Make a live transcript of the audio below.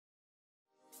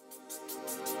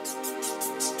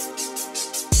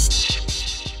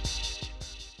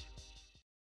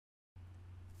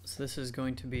So this is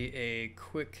going to be a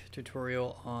quick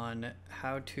tutorial on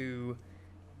how to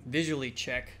visually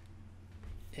check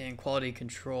and quality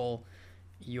control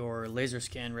your laser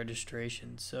scan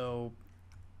registration. So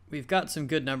we've got some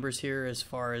good numbers here as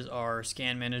far as our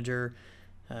scan manager.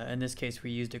 In this case, we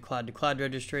used a cloud-to-cloud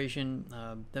registration.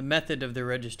 The method of the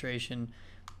registration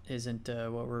isn't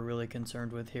what we're really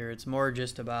concerned with here. It's more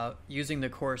just about using the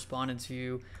correspondence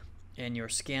view and your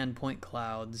scan point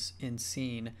clouds in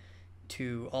Scene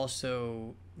to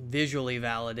also visually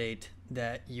validate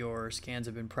that your scans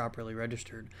have been properly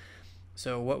registered.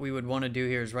 So what we would want to do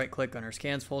here is right click on our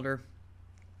scans folder,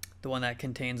 the one that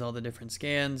contains all the different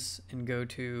scans, and go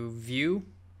to View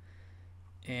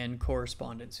and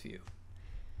Correspondence View.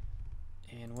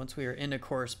 And once we are in a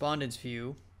Correspondence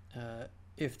View,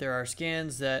 if there are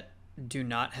scans that do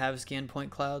not have scan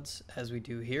point clouds, as we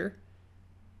do here,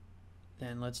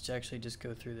 then let's actually just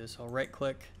go through this. I'll right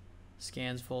click,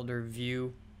 Scans folder,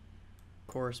 View,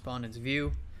 Correspondence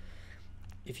View.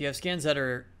 If you have scans that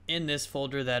are in this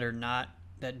folder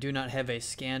that do not have a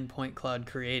scan point cloud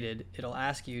created, it'll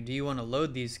ask you, do you want to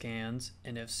load these scans?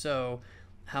 And if so,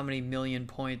 how many million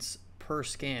points per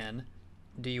scan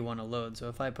do you want to load? So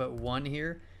if I put 1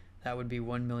 here, that would be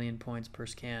 1 million points per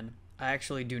scan. I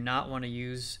actually do not want to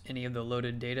use any of the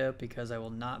loaded data because I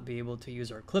will not be able to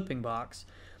use our clipping box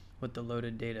with the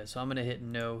loaded data. So I'm going to hit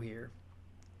no here.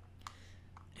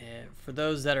 And for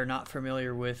those that are not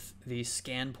familiar with the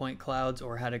scan point clouds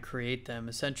or how to create them,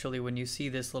 essentially when you see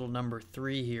this little number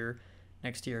 3 here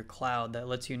next to your cloud, that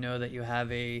lets you know that you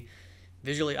have a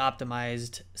visually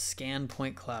optimized scan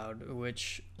point cloud,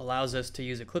 which allows us to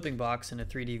use a clipping box in a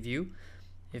 3D view.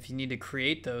 If you need to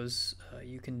create those,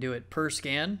 you can do it per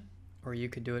scan, or you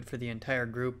could do it for the entire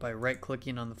group by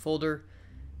right-clicking on the folder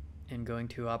and going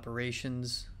to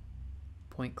Operations,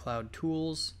 Point Cloud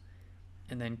Tools,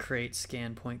 and then Create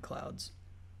Scan Point Clouds.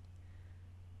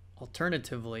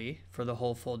 Alternatively, for the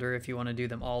whole folder, if you want to do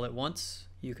them all at once,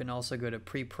 you can also go to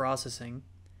Pre-Processing,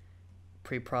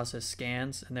 Pre-Process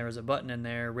Scans, and there is a button in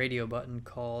there, radio button,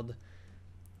 called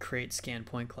Create Scan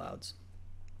Point Clouds.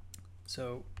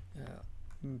 So you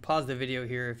can pause the video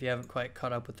here if you haven't quite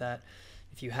caught up with that.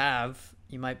 If you have,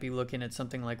 you might be looking at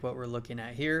something like what we're looking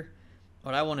at here.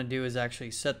 What I want to do is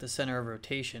actually set the center of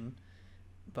rotation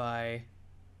by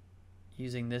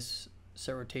using this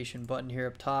set rotation button here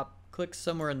up top. Click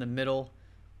somewhere in the middle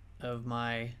of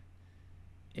my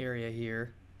area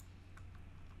here,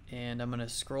 and I'm going to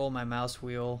scroll my mouse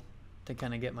wheel to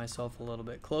kind of get myself a little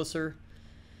bit closer.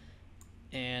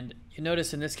 And you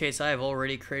notice in this case I have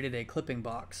already created a clipping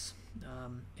box.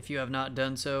 If you have not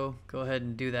done so, go ahead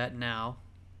and do that now.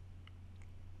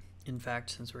 In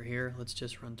fact, since we're here, let's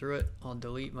just run through it. I'll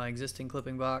delete my existing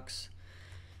clipping box,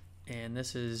 and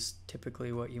this is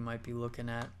typically what you might be looking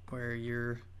at, where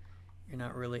you're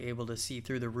not really able to see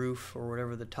through the roof or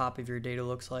whatever the top of your data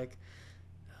looks like.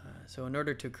 So in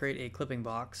order to create a clipping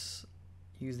box,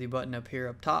 use the button up here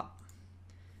up top,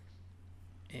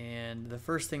 and the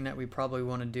first thing that we probably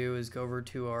want to do is go over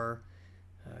to our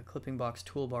clipping box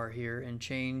toolbar here and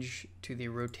change to the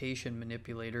rotation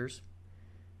manipulators,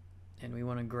 and we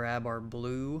want to grab our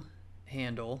blue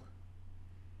handle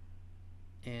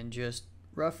and just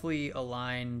roughly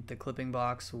align the clipping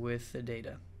box with the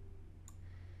data.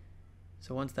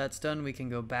 So once that's done, we can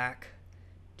go back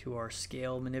to our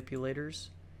scale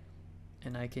manipulators,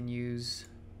 and I can use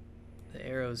the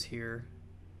arrows here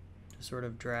to sort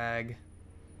of drag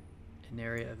an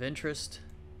area of interest.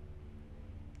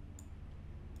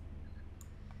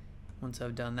 Once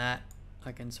I've done that,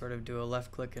 I can sort of do a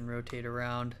left click and rotate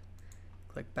around,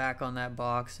 click back on that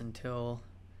box until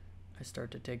I start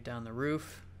to take down the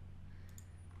roof.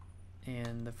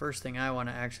 And the first thing I want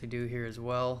to actually do here as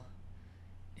well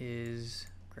is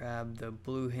grab the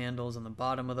blue handles on the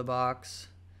bottom of the box,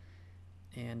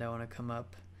 and I want to come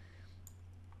up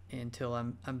until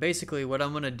I'm basically, what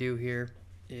I'm going to do here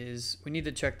is we need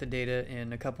to check the data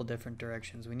in a couple different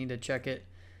directions. We need to check it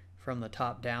from the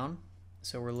top down.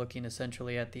 So we're looking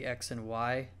essentially at the X and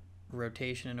Y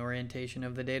rotation and orientation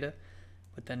of the data,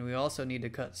 but then we also need to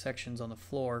cut sections on the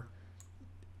floor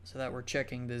so that we're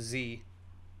checking the Z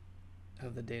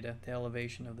of the data, the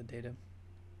elevation of the data.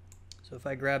 So if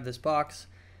I grab this box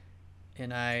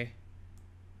and I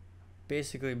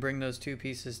basically bring those two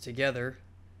pieces together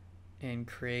and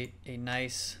create a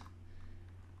nice,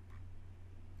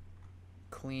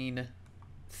 clean,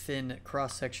 thin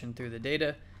cross-section through the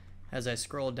data, as I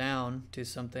scroll down to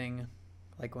something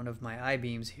like one of my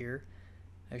I-beams here,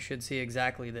 I should see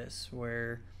exactly this,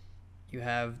 where you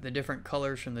have the different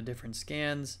colors from the different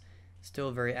scans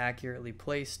still very accurately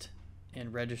placed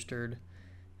and registered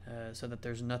so that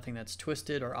there's nothing that's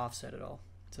twisted or offset at all.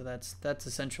 So that's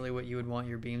essentially what you would want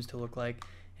your beams to look like.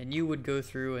 And you would go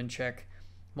through and check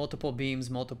multiple beams,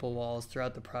 multiple walls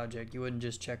throughout the project. You wouldn't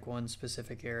just check one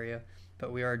specific area,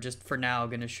 but we are just for now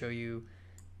going to show you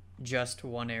just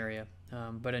one area.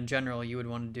 But in general, you'd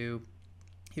want to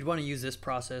use this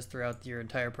process throughout your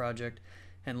entire project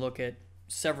and look at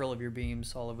several of your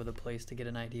beams all over the place to get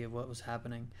an idea of what was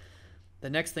happening. The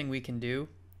next thing we can do,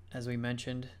 as we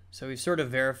mentioned, so we've sort of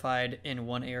verified in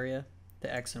one area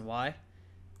the X and Y,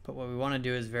 but what we want to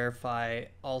do is verify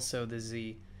also the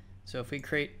Z. So if we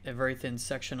create a very thin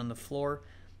section on the floor,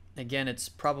 again, it's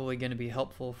probably going to be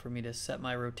helpful for me to set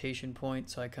my rotation point.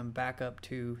 So I come back up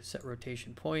to set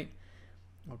rotation point.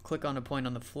 I'll click on a point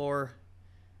on the floor.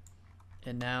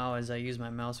 And now as I use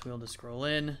my mouse wheel to scroll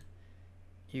in,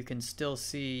 you can still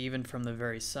see even from the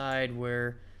very side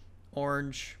where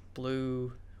orange,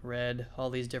 blue, red,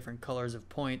 all these different colors of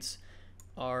points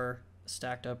are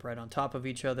stacked up right on top of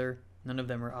each other. None of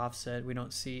them are offset. We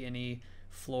don't see any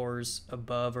floors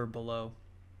above or below.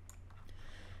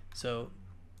 So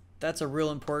that's a real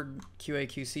important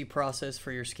QAQC process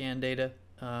for your scan data.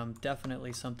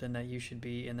 Definitely something that you should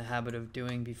be in the habit of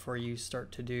doing before you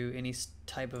start to do any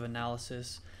type of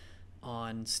analysis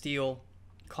on steel,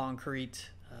 concrete,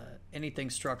 anything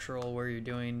structural where you're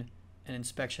doing an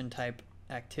inspection type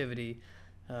activity.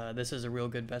 This is a real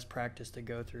good best practice to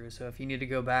go through. So if you need to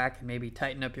go back and maybe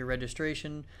tighten up your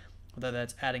registration, whether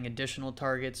that's adding additional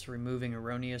targets, removing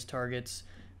erroneous targets,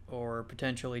 or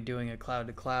potentially doing a cloud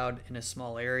to cloud in a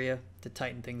small area to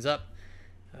tighten things up,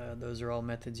 those are all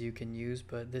methods you can use,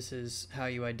 but this is how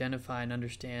you identify and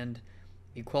understand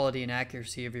the quality and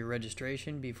accuracy of your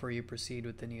registration before you proceed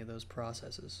with any of those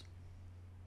processes.